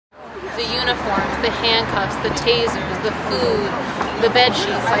the uniforms, the handcuffs, the tasers, the food, the bed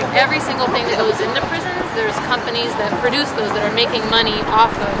sheets, like every single thing that goes into prisons, there's companies that produce those that are making money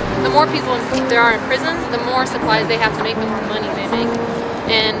off of. The more people there are in prison, the more supplies they have to make, the more money they make.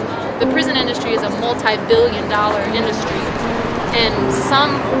 And the prison industry is a multi-billion-dollar industry. And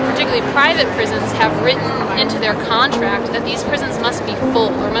some, particularly private prisons, have written into their contract that these prisons must be full,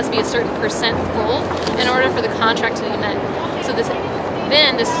 or must be a certain percent full, in order for the contract to be met. So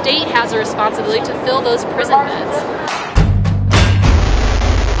then the state has a responsibility to fill those prison beds.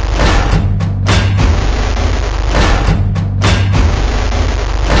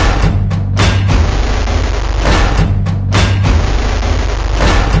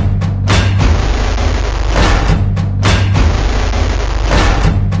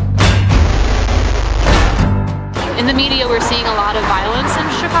 In the media, we're seeing a lot of violence in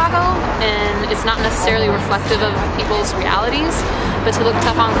Chicago, and it's not necessarily reflective of people's realities. But to look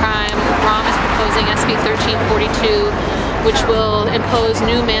tough on crime, Rahm is proposing SB 1342, which will impose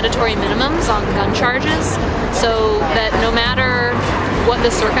new mandatory minimums on gun charges, so that no matter what the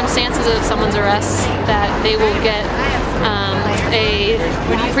circumstances of someone's arrest, that they will get a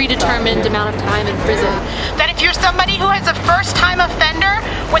predetermined amount of time in prison. That if you're somebody who is a first-time offender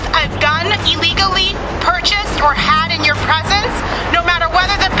with a gun illegally purchased or had in your presence, no matter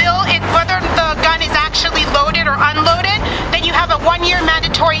whether the gun is actually loaded or unloaded, then you have a 1-year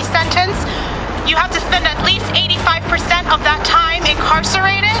mandatory sentence. You have to spend at least 85% of that time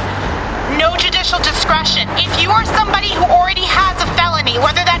incarcerated. No judicial discretion. If you are somebody who already has a felony,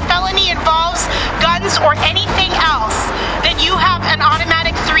 whether that felony involves guns or anything else, then you have an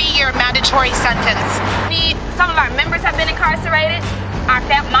automatic 3-year mandatory sentence. Some of our members have been incarcerated.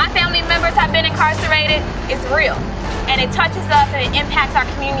 My family members have been incarcerated. It's real. And it touches us and it impacts our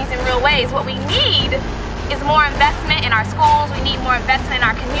communities in real ways. What we need is more investment in our schools. We need more investment in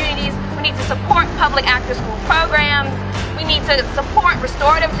our communities. We need to support public after-school programs. We need to support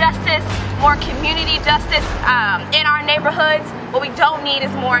restorative justice, more community justice in our neighborhoods. What we don't need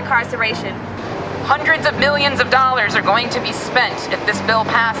is more incarceration. Hundreds of millions of dollars are going to be spent if this bill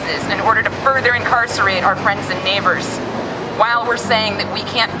passes in order to further incarcerate our friends and neighbors, while we're saying that we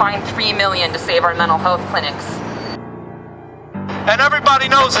can't find $3 million to save our mental health clinics. And everybody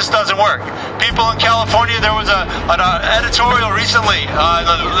knows this doesn't work. People in California, there was an editorial recently in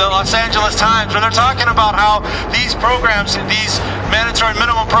the Los Angeles Times where they're talking about how these programs, these mandatory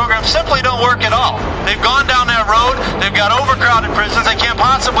minimum programs, simply don't work at all. They've gone down that road. They've got overcrowded prisons. They can't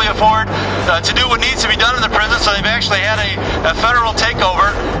possibly afford to do what needs to be done in the prison, so they've actually had a federal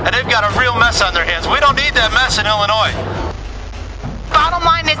takeover, and they've got a real mess on their hands. We don't need that mess in Illinois. Bottom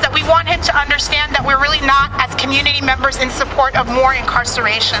line is that we want him to understand that we're really not, as community members, in support of more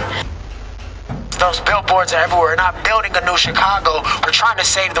incarceration. Those billboards are everywhere. We're not building a new Chicago. We're trying to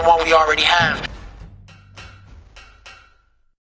save the one we already have.